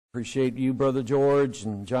Appreciate you, Brother George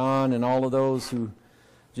and John and all of those who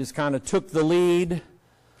just kind of took the lead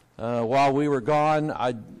while we were gone.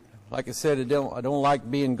 Like I said, I don't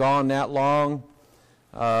like being gone that long,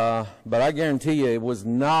 but I guarantee you it was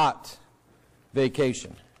not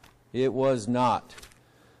vacation. It was not.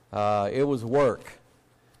 It was work.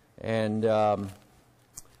 And but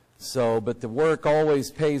the work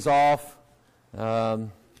always pays off. Paul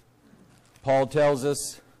tells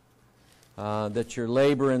us that your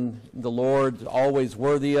labor in the Lord is always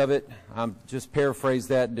worthy of it. I'm just paraphrased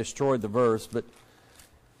that and destroyed the verse. But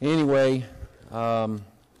anyway,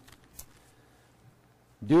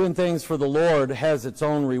 doing things for the Lord has its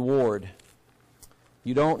own reward.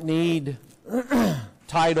 You don't need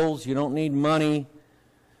titles. You don't need money.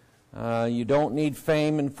 You don't need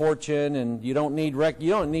fame and fortune, and you don't need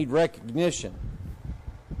recognition.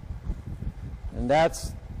 And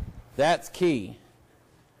that's key.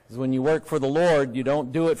 Because when you work for the Lord, you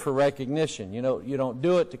don't do it for recognition. You don't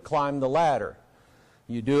do it to climb the ladder.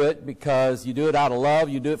 You do it because you do it out of love.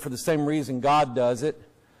 You do it for the same reason God does it,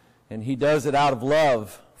 and He does it out of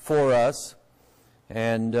love for us.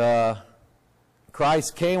 And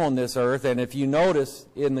Christ came on this earth, and if you notice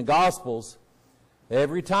in the Gospels,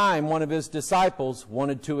 every time one of His disciples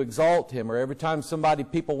wanted to exalt Him, or every time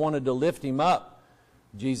people wanted to lift Him up,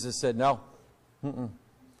 Jesus said, no.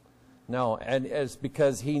 No, and it's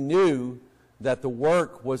because He knew that the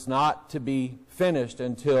work was not to be finished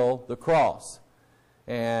until the cross.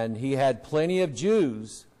 And He had plenty of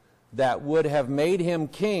Jews that would have made Him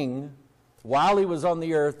king while He was on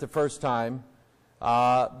the earth the first time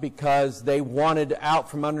because they wanted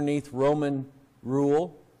out from underneath Roman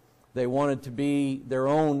rule. They wanted to be their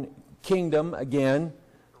own kingdom again,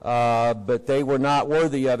 but they were not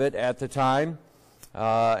worthy of it at the time.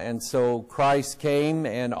 And so Christ came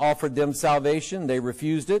and offered them salvation. They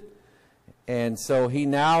refused it. And so He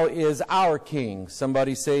now is our King.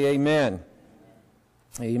 Somebody say amen.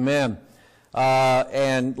 Amen.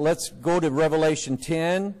 And let's go to Revelation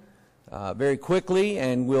 10 very quickly,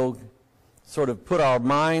 and we'll sort of put our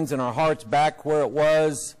minds and our hearts back where it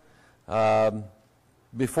was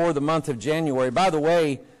before the month of January. By the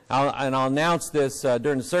way, I'll announce this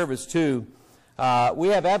during the service too, we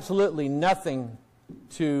have absolutely nothing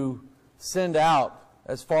to send out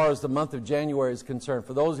as far as the month of January is concerned.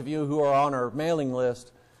 For those of you who are on our mailing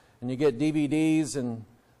list and you get DVDs and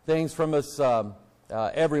things from us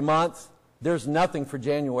every month, there's nothing for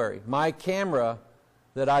January. My camera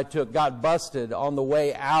that I took got busted on the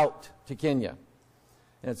way out to Kenya.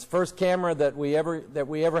 And it's the first camera that we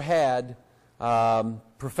ever had,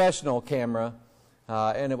 professional camera,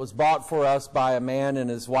 and it was bought for us by a man and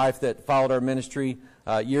his wife that followed our ministry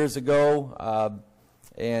years ago.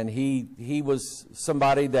 And he was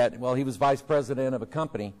somebody that, well, he was vice president of a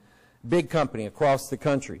company, big company across the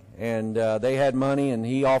country. And they had money, and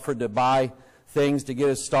he offered to buy things to get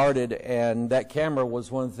us started. And that camera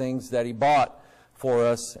was one of the things that he bought for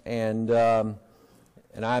us. And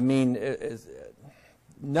I mean,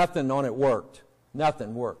 nothing on it worked.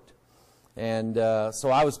 Nothing worked. And so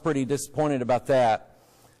I was pretty disappointed about that.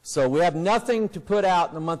 So we have nothing to put out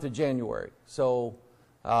in the month of January. So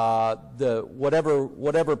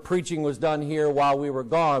whatever preaching was done here while we were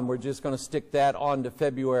gone, we're just going to stick that on to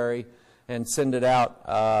February and send it out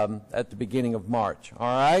at the beginning of March. All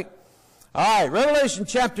right? All right, Revelation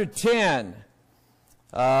chapter 10.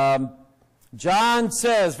 John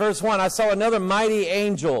says, verse 1, I saw another mighty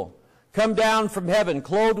angel come down from heaven,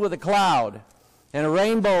 clothed with a cloud, and a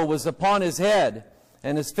rainbow was upon his head,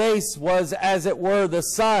 and his face was as it were the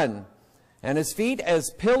sun, and his feet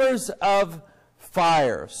as pillars of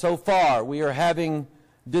fire. So far, we are having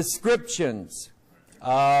descriptions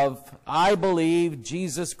of, I believe,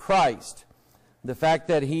 Jesus Christ. The fact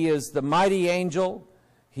that He is the mighty angel,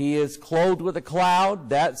 He is clothed with a cloud,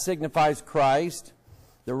 that signifies Christ.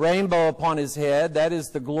 The rainbow upon His head, that is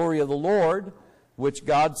the glory of the Lord, which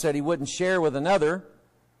God said He wouldn't share with another,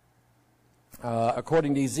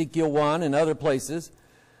 according to Ezekiel 1 and other places.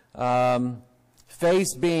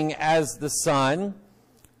 Face being as the sun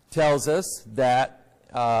tells us that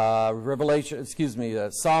Psalm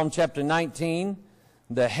chapter 19,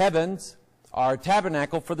 the heavens are a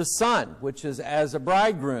tabernacle for the sun, which is as a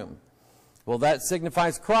bridegroom. Well, that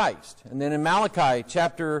signifies Christ. And then in Malachi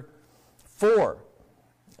chapter 4,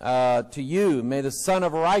 to you may the Son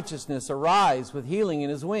of Righteousness arise with healing in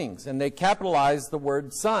His wings. And they capitalize the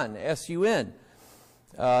word Son, S-U-N.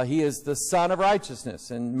 He is the Son of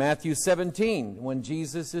Righteousness. In Matthew 17, when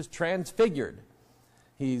Jesus is transfigured,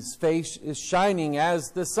 His face is shining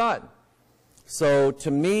as the sun. So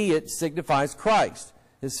to me it signifies Christ.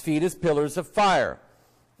 His feet as pillars of fire.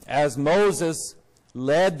 As Moses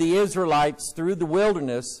led the Israelites through the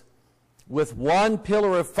wilderness with one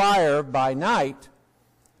pillar of fire by night,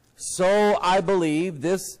 so I believe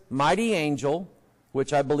this mighty angel,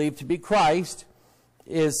 which I believe to be Christ,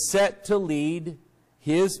 is set to lead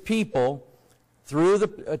his people through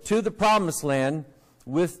to the promised land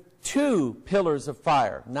with 2 pillars of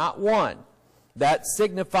fire, not one. That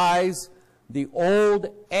signifies the Old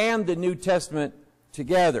and the New Testament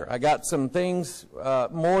together. I got some things,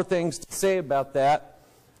 more things to say about that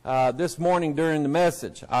this morning during the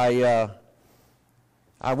message. I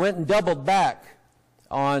went and doubled back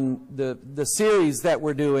on the series that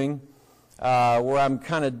we're doing, where I'm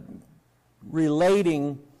kind of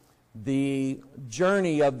relating the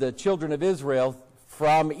journey of the children of Israel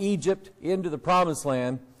from Egypt into the Promised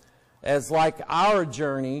Land as like our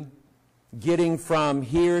journey getting from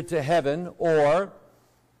here to heaven, or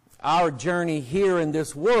our journey here in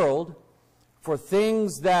this world for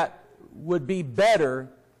things that would be better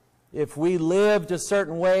if we lived a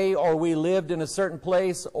certain way, or we lived in a certain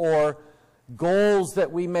place, or goals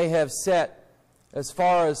that we may have set as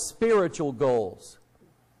far as spiritual goals.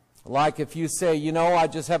 Like if you say, you know, I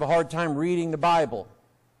just have a hard time reading the Bible,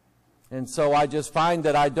 and so I just find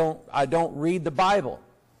that I don't read the Bible.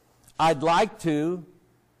 I'd like to,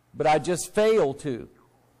 but I just fail to.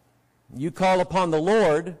 You call upon the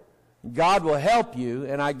Lord, God will help you,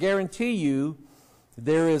 and I guarantee you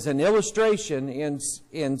there is an illustration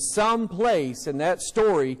in some place in that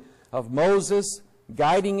story of Moses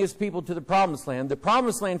guiding his people to the Promised Land. The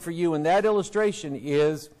Promised Land for you in that illustration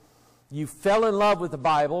is you fell in love with the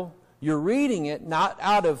Bible. You're reading it not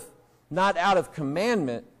out of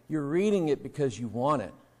commandment. You're reading it because you want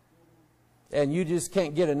it. And you just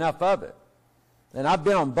can't get enough of it. And I've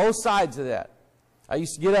been on both sides of that. I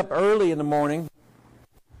used to get up early in the morning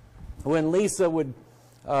when Lisa would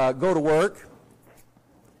go to work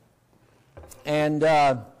and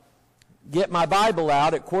get my Bible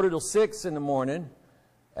out at 5:45 in the morning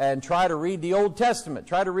and try to read the Old Testament,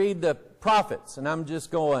 try to read the prophets. And I'm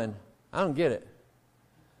just going, I don't get it.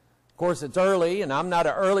 Of course, it's early, and I'm not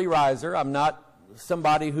an early riser. I'm not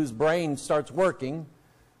somebody whose brain starts working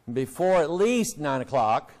before at least 9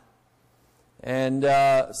 o'clock. And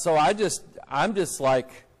so I'm just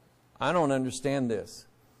like, I don't understand this.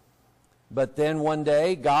 But then one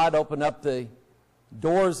day, God opened up the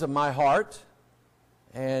doors of my heart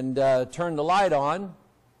and turned the light on,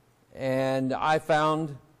 and I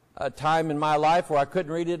found a time in my life where I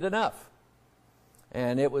couldn't read it enough.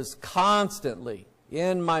 And it was constantly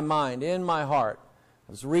in my mind, in my heart.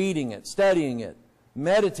 I was reading it, studying it,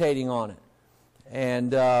 meditating on it.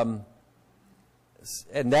 And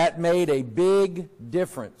that made a big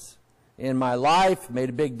difference in my life, made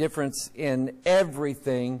a big difference in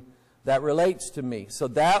everything that relates to me. So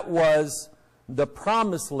that was the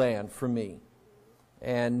Promised Land for me.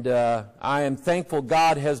 And I am thankful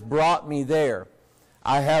God has brought me there.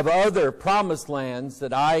 I have other Promised Lands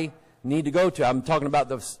that I need to go to. I'm talking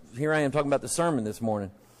about here I am talking about the sermon this morning.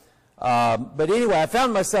 But anyway, I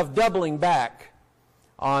found myself doubling back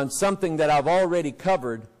on something that I've already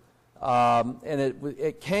covered. And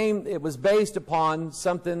it was based upon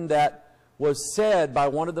something that was said by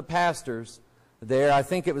one of the pastors there. I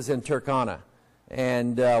think it was in Turkana.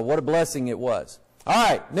 And what a blessing it was. All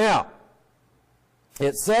right, now,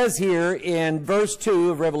 it says here in verse 2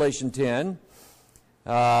 of Revelation 10,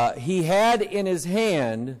 he had in his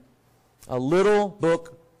hand a little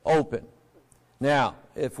book open. Now,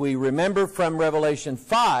 if we remember from Revelation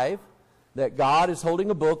 5 that God is holding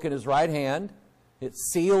a book in his right hand,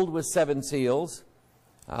 it's sealed with 7 seals.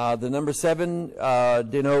 The number 7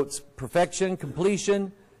 denotes perfection,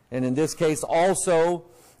 completion, and in this case also,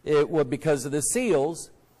 it would, because of the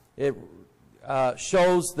seals, it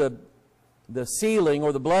shows the sealing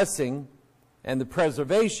or the blessing and the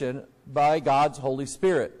preservation by God's Holy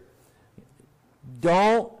Spirit.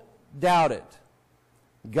 Don't doubt it.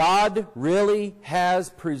 God really has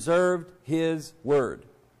preserved His Word.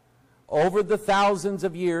 Over the thousands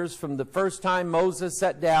of years from the first time Moses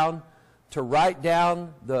sat down to write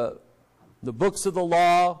down the books of the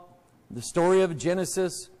law, the story of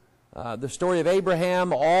Genesis, the story of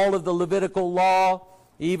Abraham, all of the Levitical law,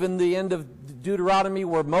 even the end of Deuteronomy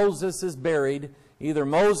where Moses is buried. Either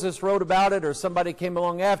Moses wrote about it or somebody came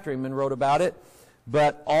along after him and wrote about it.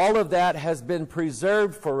 But all of that has been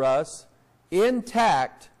preserved for us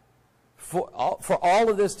intact for all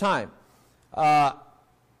of this time.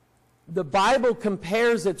 The Bible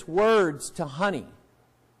compares its words to honey.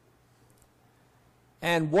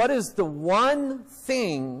 And what is the one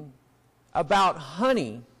thing about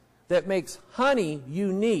honey that makes honey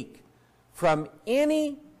unique from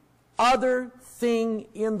any other thing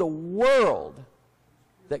in the world?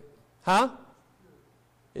 Huh?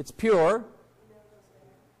 It's pure.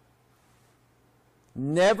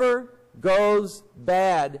 Never goes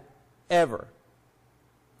bad, ever.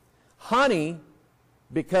 Honey,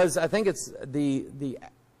 because I think it's the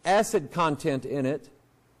acid content in it,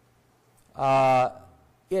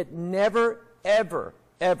 it never, ever,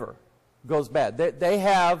 ever goes bad. They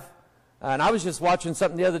have, and I was just watching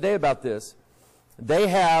something the other day about this, they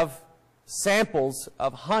have samples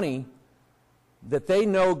of honey that they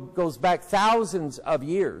know goes back thousands of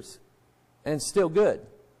years and still good.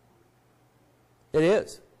 It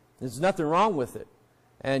is. There's nothing wrong with it.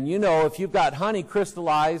 And you know, if you've got honey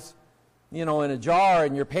crystallized, you know, in a jar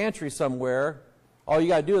in your pantry somewhere, all you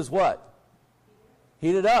got to do is what?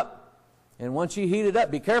 Heat it up. And once you heat it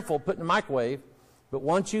up, be careful, put it in the microwave, but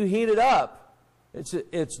once you heat it up,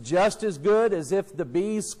 it's just as good as if the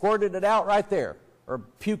bees squirted it out right there, or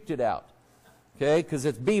puked it out. Okay, because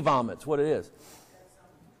it's bee vomit's what it is.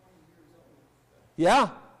 Yeah,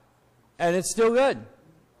 and it's still good.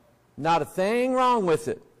 Not a thing wrong with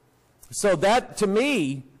it. So that, to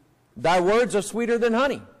me, thy words are sweeter than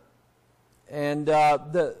honey. And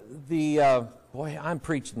boy, I'm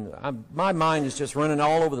preaching. My mind is just running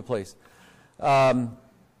all over the place.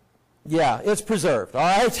 Yeah, it's preserved, all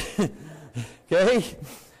right? Okay?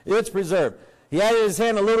 It's preserved. He had in his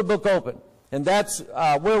hand a little book open. And that's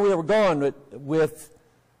where we were going with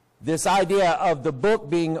this idea of the book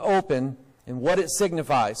being open and what it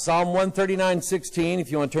signifies. Psalm 139:16,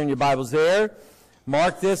 if you want to turn your Bibles there.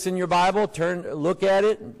 Mark this in your Bible. Look at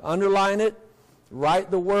it, underline it.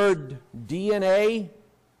 Write the word DNA,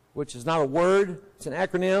 which is not a word, it's an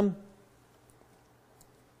acronym.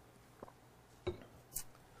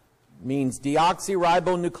 Means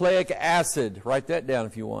deoxyribonucleic acid. Write that down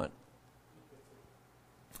if you want.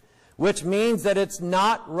 Which means that it's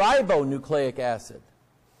not ribonucleic acid.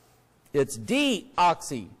 It's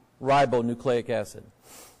deoxyribonucleic acid.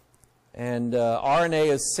 And RNA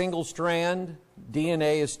is single strand,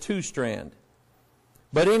 DNA is two strand.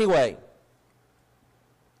 But anyway,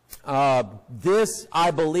 this, I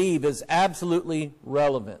believe, is absolutely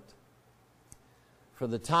relevant for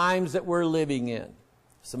the times that we're living in.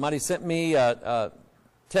 Somebody sent me a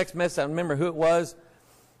text message, I don't remember who it was,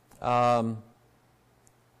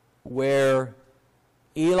 where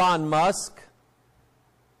Elon Musk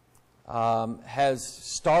has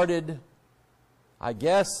started, I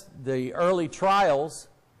guess, the early trials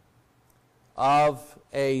of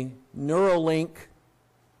a Neuralink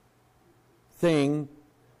thing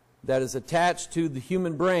that is attached to the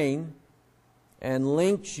human brain and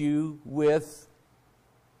links you with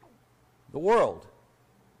the world,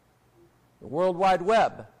 the World Wide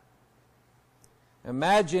Web.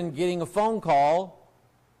 Imagine getting a phone call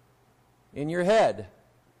in your head.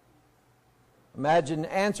 Imagine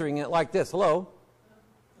answering it like this. Hello?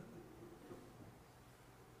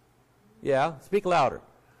 Yeah, speak louder.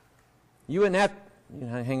 You wouldn't have,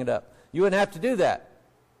 hang it up. You wouldn't have to do that.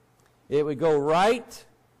 It would go right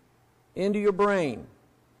into your brain.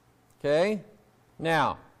 Okay?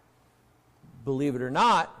 Now, believe it or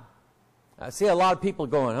not, I see a lot of people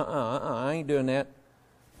going, I ain't doing that.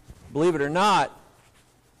 Believe it or not,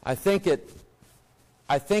 I think it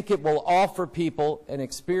will offer people an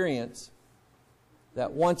experience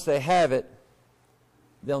that once they have it,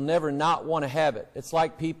 they'll never not want to have it. It's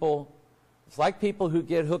like people who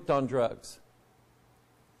get hooked on drugs.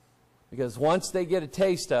 Because once they get a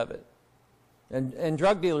taste of it, and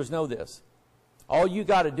drug dealers know this, all you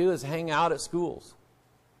got to do is hang out at schools.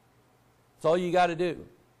 That's all you got to do.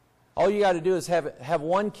 All you got to do is have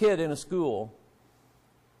one kid in a school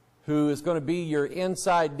who is going to be your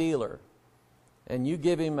inside dealer, and you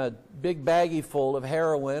give him a big baggie full of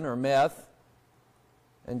heroin or meth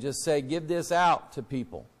and just say, give this out to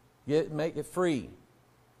people. Make it free.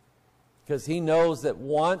 Because he knows that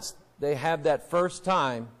once they have that first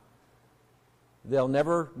time, they'll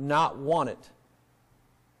never not want it.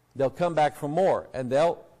 They'll come back for more, and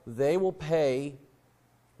they will pay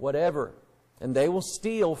whatever, and they will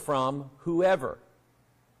steal from whoever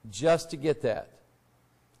just to get that.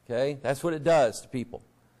 Okay? That's what it does to people.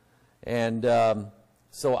 And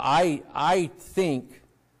so I think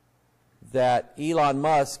that Elon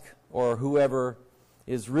Musk, or whoever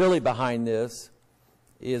is really behind this,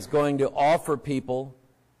 is going to offer people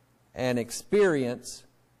an experience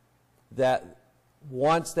that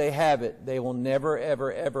once they have it, they will never,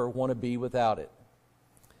 ever, ever want to be without it.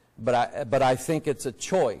 But I think it's a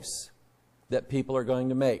choice that people are going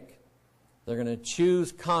to make. They're going to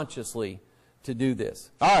choose consciously to do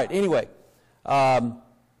this. All right, anyway.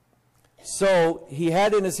 So he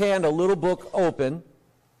had in his hand a little book open,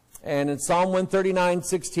 And in Psalm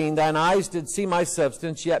 139:16, thine eyes did see my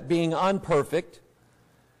substance, yet being unperfect,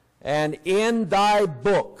 and in thy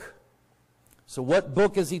book. So what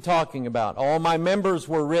book is he talking about? All my members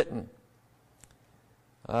were written.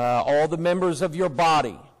 All the members of your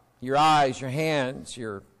body, your eyes, your hands,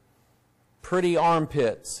 your pretty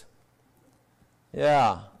armpits.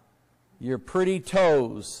 Yeah, your pretty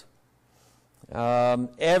toes.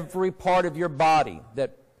 Every part of your body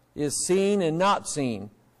that is seen and not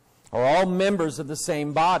seen are all members of the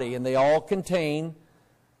same body, and they all contain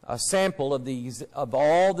a sample of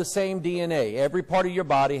all the same DNA. Every part of your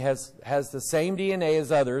body has the same DNA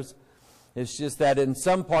as others. It's just that in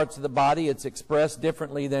some parts of the body it's expressed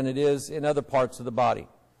differently than it is in other parts of the body.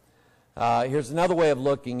 Here's another way of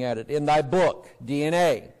looking at it. In thy book,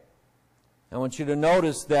 DNA. I want you to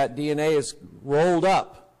notice that DNA is rolled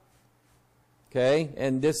up. Okay?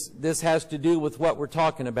 And this has to do with what we're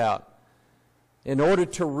talking about. In order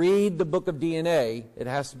to read the book of DNA, it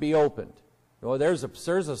has to be opened. Well, there's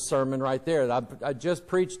a sermon right there. I just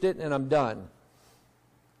preached it and I'm done.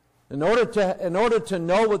 In order to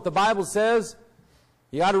know what the Bible says,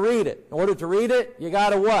 you got to read it. In order to read it, you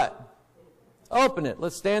got to what? Open it.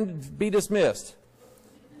 Let's stand and be dismissed.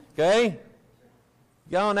 Okay?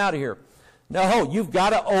 Get on out of here. No, you've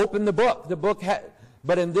got to open the book.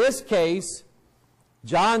 But in this case,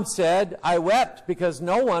 John said, I wept because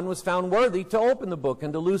no one was found worthy to open the book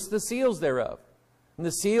and to loose the seals thereof. And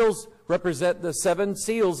the seals represent the 7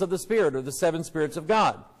 seals of the Spirit, or the 7 spirits of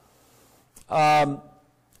God.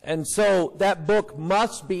 And so that book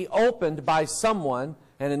must be opened by someone,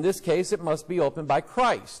 and in this case it must be opened by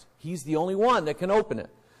Christ. He's the only one that can open it.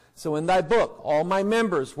 So in thy book all my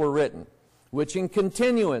members were written, which in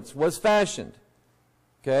continuance was fashioned.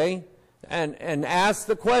 Okay? And ask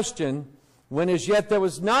the question, when as yet there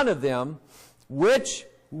was none of them, which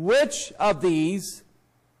of these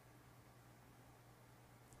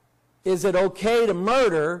is it okay to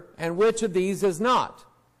murder, and which of these is not?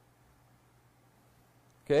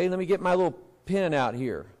 Okay, let me get my little pen out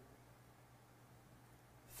here.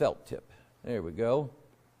 Felt tip. There we go.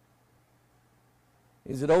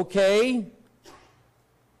 Is it okay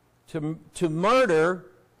to murder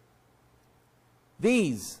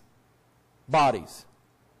these bodies?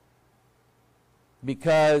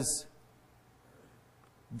 Because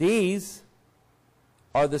these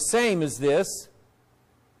are the same as this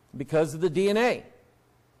because of the DNA.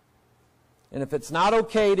 And if it's not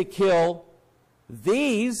okay to kill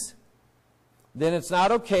these, then it's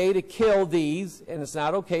not okay to kill these, and it's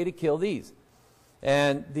not okay to kill these.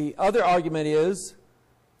 And the other argument is,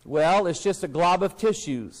 well, it's just a glob of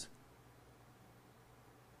tissues.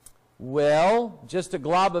 Well, just a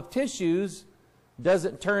glob of tissues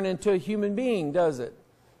doesn't turn into a human being, does it?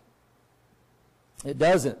 It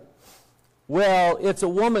doesn't. Well, it's a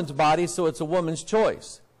woman's body, so it's a woman's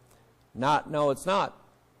choice. No, it's not.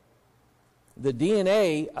 The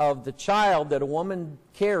DNA of the child that a woman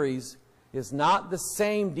carries is not the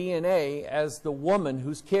same DNA as the woman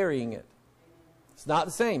who's carrying it. It's not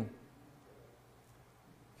the same.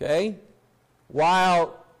 Okay?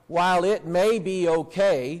 While it may be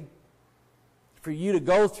okay for you to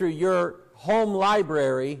go through your home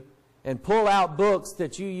library and pull out books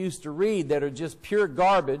that you used to read that are just pure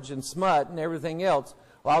garbage and smut and everything else,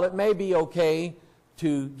 while it may be okay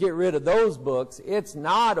to get rid of those books, it's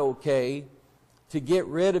not okay to get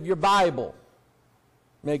rid of your Bible.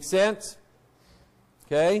 Make sense?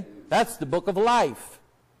 Okay? That's the book of life.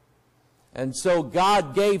 And so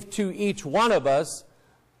God gave to each one of us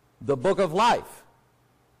the book of life.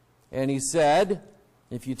 And He said,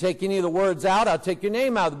 if you take any of the words out, I'll take your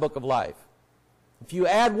name out of the book of life. If you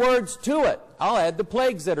add words to it, I'll add the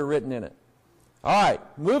plagues that are written in it. All right,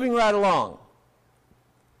 moving right along.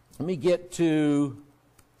 Let me get to,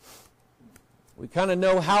 we kind of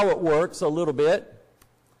know how it works a little bit.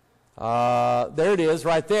 There it is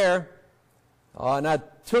right there. And I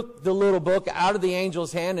took the little book out of the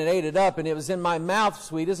angel's hand and ate it up, and it was in my mouth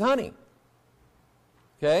sweet as honey.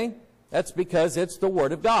 Okay? That's because it's the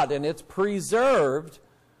Word of God, and it's preserved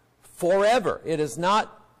forever. It is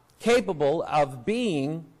not capable of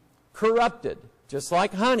being corrupted. Just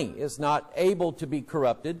like honey is not able to be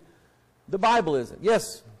corrupted, the Bible isn't.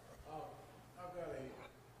 Yes? I've got a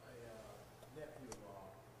nephew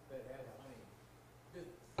that has a honey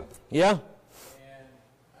business. Yeah? And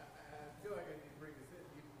I feel like I need to bring this in.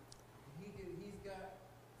 He's got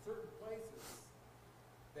certain places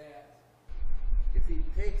that if he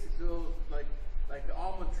takes it to those, like the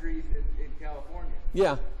almond trees in California.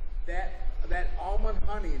 Yeah. That almond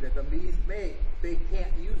honey that the bees make, they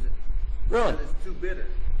can't use it. Really? Because it's too bitter.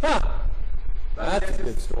 Huh. That's a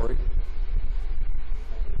good story.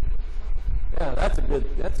 Yeah, that's a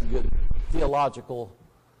good theological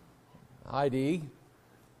ID.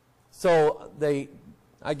 So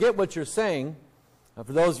I get what you're saying.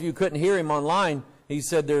 For those of you who couldn't hear him online, he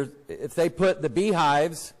said if they put the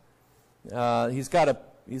beehives, he's got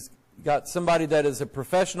somebody that is a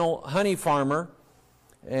professional honey farmer,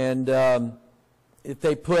 and if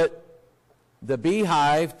they put the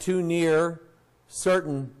beehive too near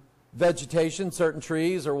certain vegetation, certain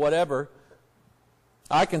trees or whatever,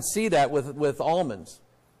 I can see that with almonds.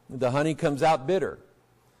 The honey comes out bitter.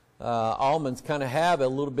 Almonds kind of have a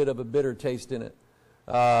little bit of a bitter taste in it.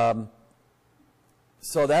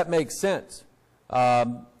 So that makes sense.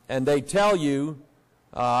 And they tell you,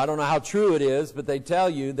 I don't know how true it is, but they tell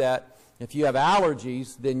you that if you have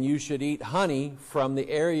allergies, then you should eat honey from the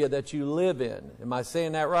area that you live in. Am I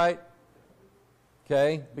saying that right?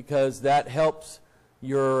 Okay, because that helps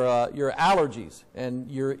your allergies. And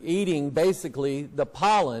you're eating basically the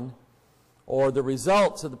pollen or the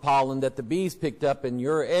results of the pollen that the bees picked up in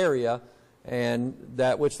your area, and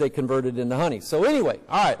that which they converted into honey. So anyway,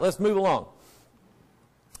 all right, let's move along.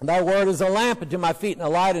 Thy word is a lamp unto my feet and a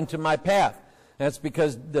light unto my path. That's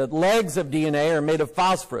because the legs of DNA are made of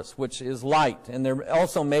phosphorus, which is light, and they're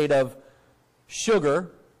also made of sugar,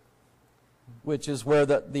 which is where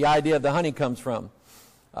the idea of the honey comes from.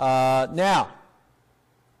 Now,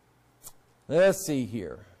 let's see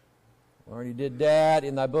here. Already did that.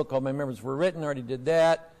 In thy book all my members were written. Already did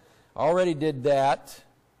that. Already did that.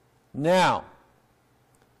 Now,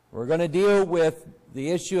 we're going to deal with the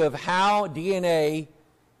issue of how DNA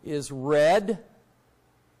is read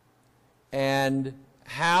and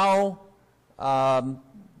how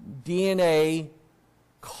DNA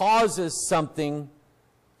causes something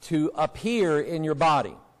to appear in your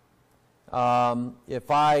body.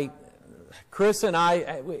 Chris and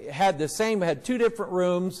I had had two different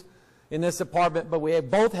rooms in this apartment, but we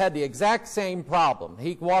both had the exact same problem.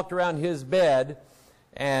 He walked around his bed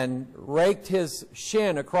and raked his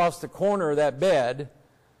shin across the corner of that bed,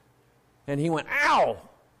 and he went, ow!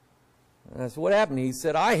 And I said, what happened? He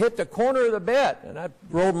said, I hit the corner of the bed. And I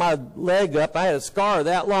rolled my leg up. I had a scar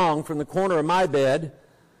that long from the corner of my bed,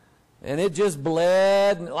 and it just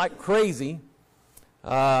bled like crazy.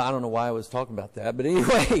 I don't know why I was talking about that, but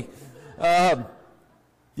anyway,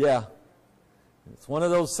 yeah, it's one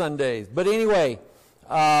of those Sundays. But anyway,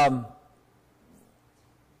 I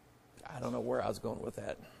don't know where I was going with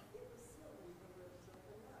that.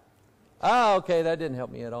 Oh, okay, that didn't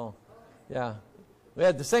help me at all. Yeah, we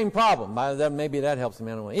had the same problem. Maybe that helps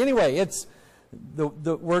me. I don't know. Anyway, it's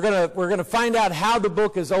we're gonna find out how the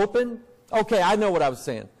book is open. Okay, I know what I was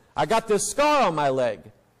saying. I got this scar on my leg.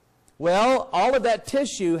 Well, all of that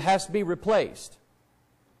tissue has to be replaced.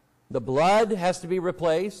 The blood has to be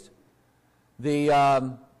replaced.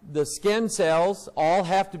 The skin cells all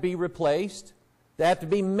have to be replaced. They have to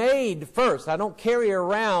be made first. I don't carry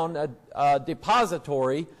around a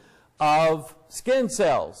depository of skin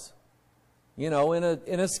cells, in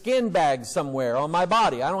a skin bag somewhere on my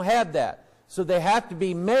body. I don't have that. So they have to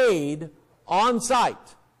be made on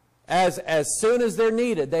site. As soon as they're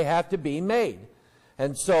needed, they have to be made.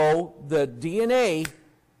 And so the DNA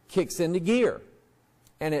kicks into gear.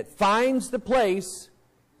 And it finds the place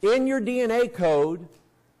in your DNA code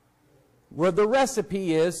where the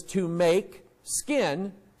recipe is to make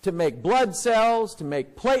skin, to make blood cells, to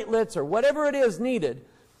make platelets, or whatever it is needed.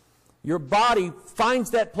 Your body finds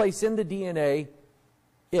that place in the DNA.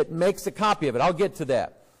 It makes a copy of it. I'll get to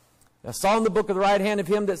that. I saw in the book of the right hand of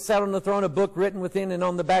him that sat on the throne a book written within and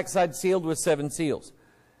on the backside sealed with 7 seals.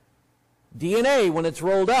 DNA, when it's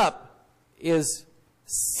rolled up, is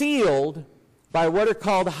sealed by what are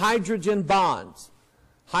called hydrogen bonds.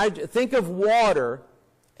 Think of water,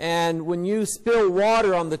 and when you spill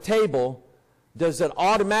water on the table, does it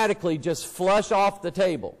automatically just flush off the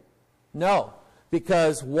table? No,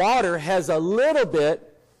 because water has a little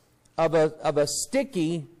bit of a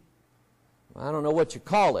sticky, I don't know what you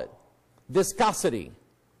call it, viscosity,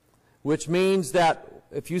 which means that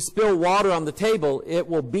if you spill water on the table, it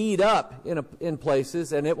will bead up in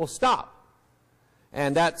places and it will stop.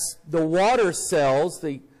 And that's the water cells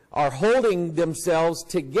are holding themselves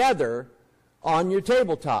together on your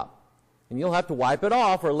tabletop. And you'll have to wipe it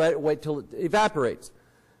off or let it wait till it evaporates.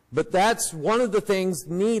 But that's one of the things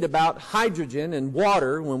neat about hydrogen and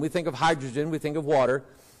water. When we think of hydrogen, we think of water,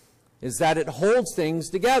 is that it holds things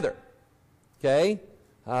together. Okay?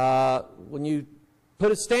 When you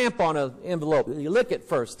put a stamp on an envelope, you lick it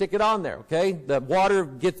first, stick it on there, okay? The water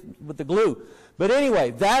gets with the glue. But anyway,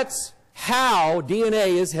 that's how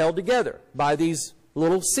DNA is held together, by these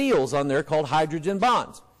little seals on there called hydrogen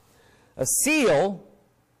bonds. A seal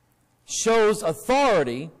shows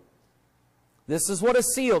authority This is what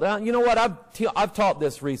is sealed. Now, you know what? I've taught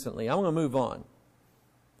this recently. I'm going to move on.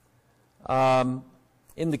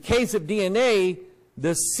 In the case of DNA,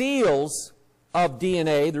 the seals of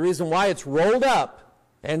DNA, the reason why it's rolled up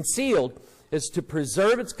and sealed is to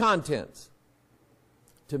preserve its contents,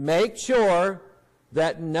 to make sure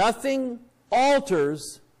that nothing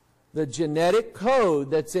alters the genetic code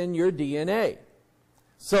that's in your DNA.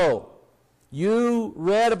 So, you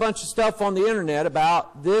read a bunch of stuff on the internet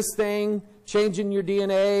about this thing changing your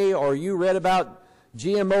DNA, or you read about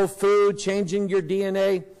GMO food changing your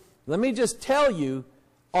DNA. Let me just tell you,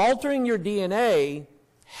 altering your DNA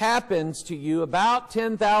happens to you about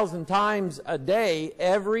 10,000 times a day,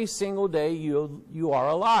 every single day you are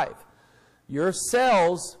alive. Your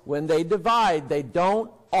cells, when they divide, they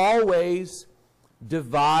don't always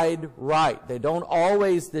divide right. They don't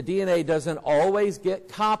always, the DNA doesn't always get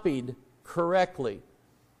copied correctly.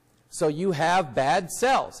 So you have bad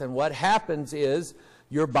cells, and what happens is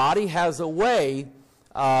your body has a way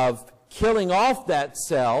of killing off that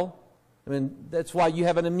cell. I mean, that's why you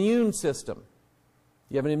have an immune system.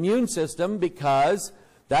 You have an immune system because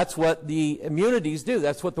that's what the immunities do.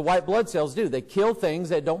 That's what the white blood cells do. They kill things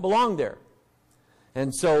that don't belong there.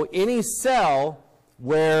 And so any cell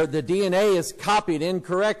where the DNA is copied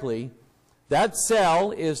incorrectly, that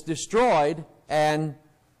cell is destroyed and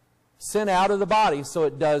sent out of the body so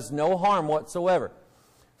it does no harm whatsoever.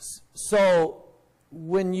 So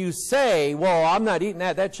when you say, well, I'm not eating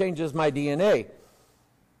that, that changes my DNA.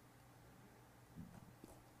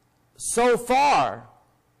 So far,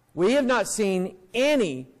 we have not seen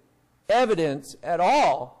any evidence at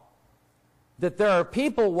all that there are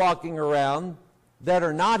people walking around that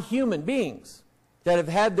are not human beings, that have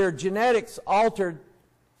had their genetics altered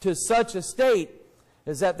to such a state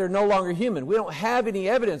as that they're no longer human. We don't have any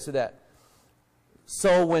evidence of that.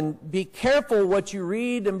 So be careful what you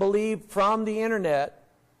read and believe from the internet,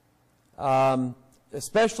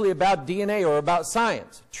 especially about DNA or about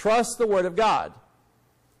science. Trust the Word of God.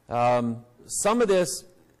 Some of this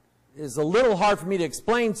is a little hard for me to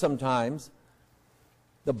explain sometimes.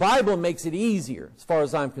 The Bible makes it easier as far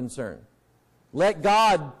as I'm concerned. Let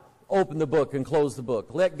God open the book and close the book.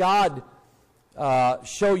 Let God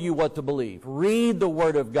show you what to believe. Read the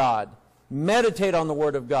Word of God. Meditate on the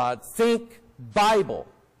Word of God. Think Bible.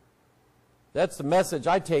 That's the message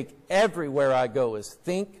I take everywhere I go, is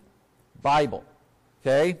think Bible.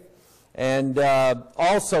 Okay? And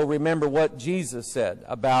also remember what Jesus said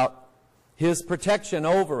about His protection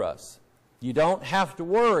over us. You don't have to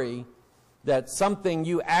worry that something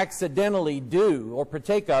you accidentally do or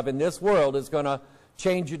partake of in this world is going to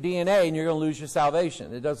change your DNA and you're going to lose your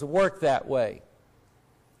salvation. It doesn't work that way.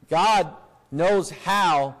 God knows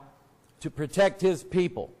how to protect His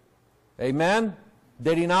people. Amen?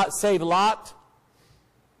 Did He not save Lot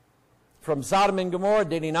from Sodom and Gomorrah?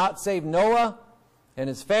 Did He not save Noah and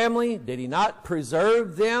his family? Did He not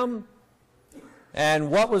preserve them? And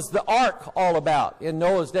what was the ark all about in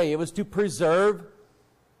Noah's day? It was to preserve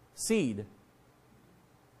seed,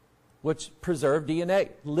 which preserved DNA.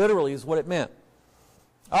 Literally is what it meant.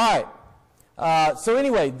 All right. So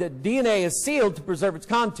anyway, the DNA is sealed to preserve its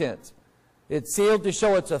contents. It's sealed to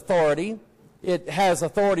show its authority. It has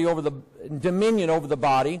authority over the dominion over the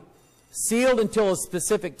body. Sealed until a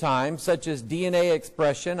specific time, such as DNA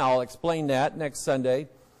expression. I'll explain that next Sunday.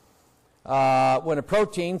 When a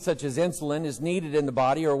protein, such as insulin, is needed in the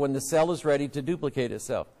body, or when the cell is ready to duplicate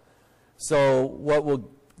itself. So what we'll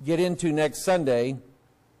get into next Sunday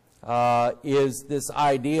is this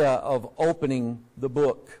idea of opening the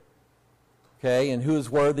book. Okay, and who's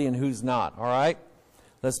worthy and who's not. All right?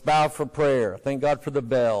 Let's bow for prayer. Thank God for the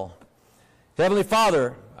bell. Heavenly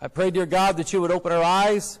Father, I pray, dear God, that you would open our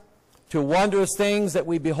eyes to wondrous things that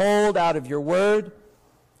we behold out of your word.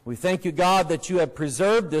 We thank you, God, that you have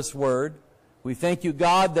preserved this word. We thank you,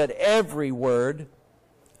 God, that every word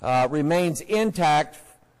remains intact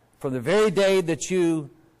from the very day that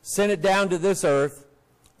you sent it down to this earth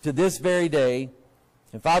to this very day.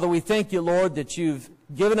 And Father, we thank you, Lord, that you've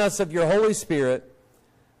given us of your Holy Spirit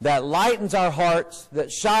that lightens our hearts,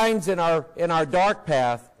 that shines in our dark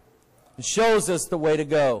path, and shows us the way to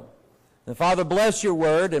go. And Father, bless your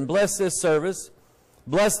word and bless this service.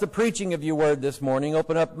 Bless the preaching of your word this morning.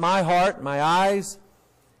 Open up my heart, my eyes,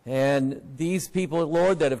 and these people,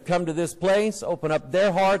 Lord, that have come to this place. Open up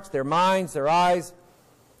their hearts, their minds, their eyes,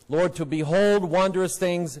 Lord, to behold wondrous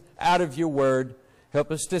things out of your word.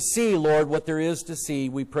 Help us to see, Lord, what there is to see.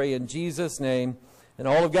 We pray in Jesus' name. And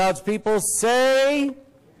all of God's people say,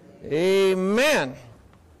 Amen.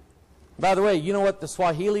 By the way, you know what the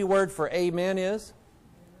Swahili word for amen is?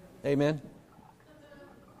 Amen.